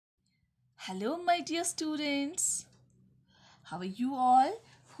Hello, my dear students. How are you all?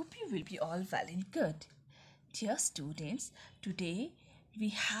 Hope you will be all well and good. Dear students, today we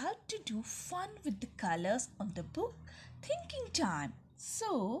have to do fun with the colors on the book Thinking Time.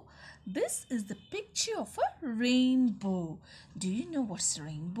 So, this is the picture of a rainbow. Do you know what's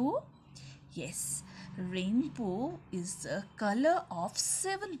rainbow? Yes, rainbow is the color of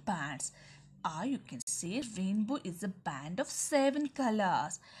 7 bands. Or you can say rainbow is a band of 7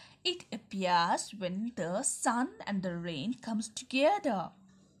 colors. It appears when the sun and the rain comes together.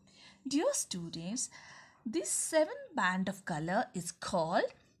 Dear students, this 7 band of color is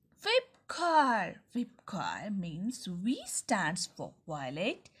called Vibgor. Vibgor means V stands for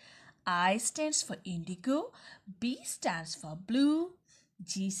violet, I stands for indigo, B stands for blue,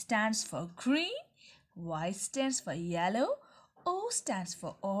 G stands for green, Y stands for yellow, O stands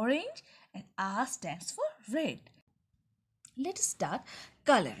for orange, and R stands for red. Let us start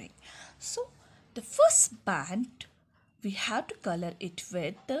coloring. So, the first band, we have to color it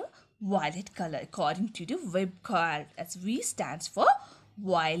with the violet color according to the Vibgor, as V stands for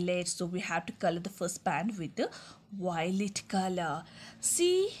violet. So, we have to color the first band with the violet color.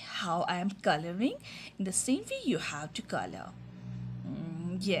 See how I am coloring? In the same way you have to color.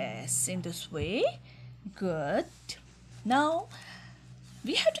 Yes, in this way. Good. Now,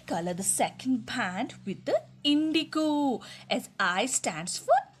 we have to color the second band with the indigo, as I stands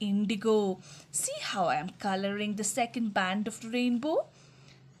for indigo. See how I am coloring the second band of the rainbow?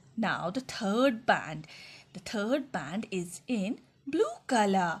 Now the third band. The third band is in blue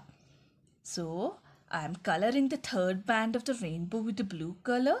color. So I am coloring the third band of the rainbow with the blue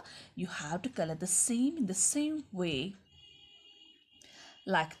color. You have to color the same in the same way.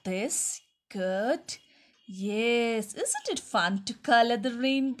 Like this. Good. Yes, isn't it fun to color the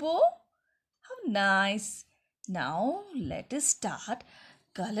rainbow? How nice. Now let us start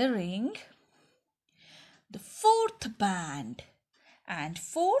coloring the fourth band. And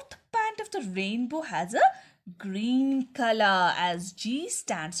fourth band of the rainbow has a green color, as G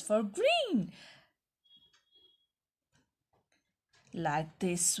stands for green. Like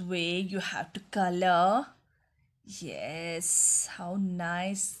this way you have to color. Yes, how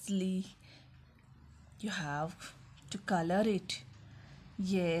nicely you have to color it.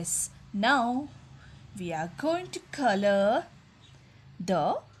 Yes, now we are going to color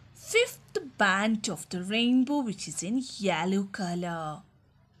the fifth band of the rainbow, which is in yellow color.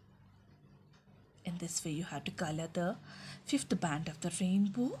 In this way you have to color the fifth band of the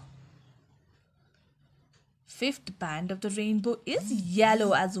rainbow. Fifth band of the rainbow is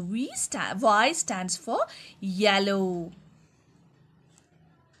yellow, as Y stands for yellow.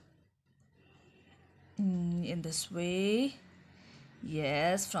 In this way.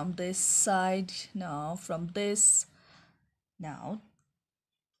 Yes, from this side. Now from this. Now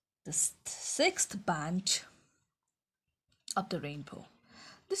the sixth band of the rainbow.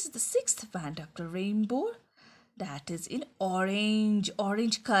 This is the sixth band of the rainbow, that is in orange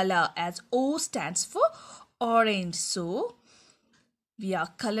color, as O stands for orange. So we are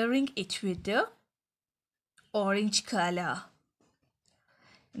coloring it with the orange color.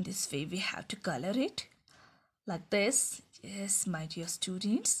 In this way we have to color it like this. Yes, my dear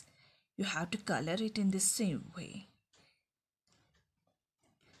students, you have to color it in the same way.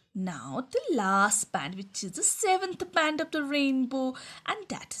 Now the last band, which is the seventh band of the rainbow, and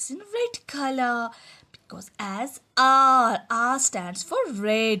that is in red color, because as R stands for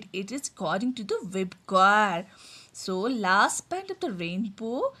red, it is according to the Vibgor. So last band of the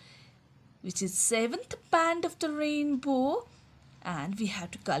rainbow, which is seventh band of the rainbow, and we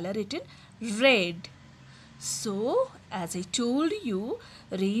have to color it in red. So, as I told you,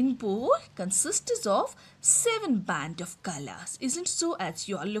 rainbow consists of 7 bands of colors. Isn't so? As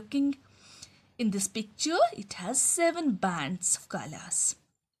you are looking in this picture, it has 7 bands of colors.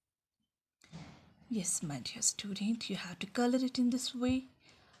 Yes, my dear student, you have to color it in this way.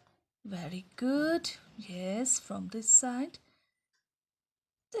 Very good. Yes, from this side.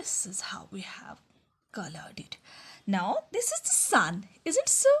 This is how we have colored it. Now this is the sun, isn't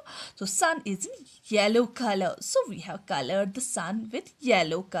so? So sun is in yellow color. So we have colored the sun with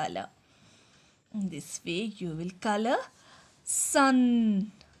yellow color. In this way you will color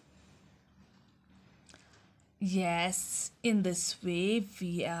sun. Yes, in this way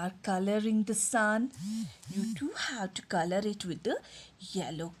we are coloring the sun. You too have to color it with the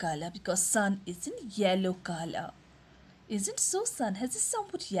yellow color, because sun is in yellow color. Isn't so? Sun has a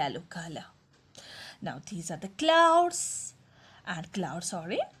somewhat yellow color. Now these are the clouds, and clouds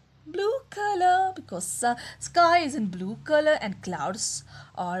are in blue color because sky is in blue color and clouds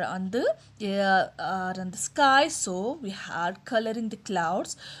are on the sky, so we are coloring the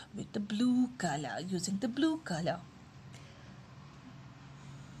clouds with the blue color, using the blue color.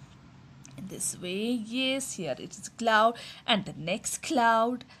 In this way, yes, here it is a cloud, and the next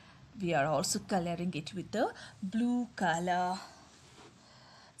cloud we are also coloring it with the blue color.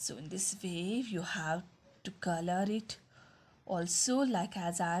 So in this way you have to color it also, like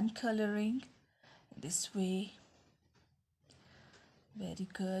as I am coloring in this way. Very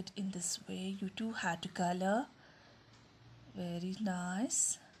good. In this way you too have to color. Very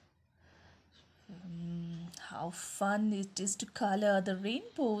nice. How fun it is to color the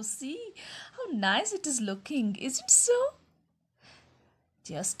rainbow. See how nice it is looking. Is it so?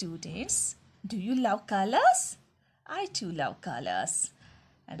 Dear students, do you love colors? I too love colors.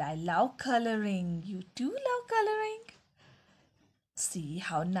 And I love coloring. You too love coloring? See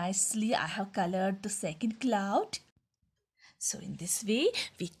how nicely I have colored the second cloud. So in this way,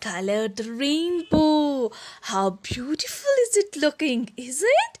 we colored the rainbow. How beautiful is it looking, is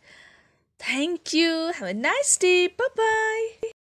it? Thank you. Have a nice day. Bye-bye.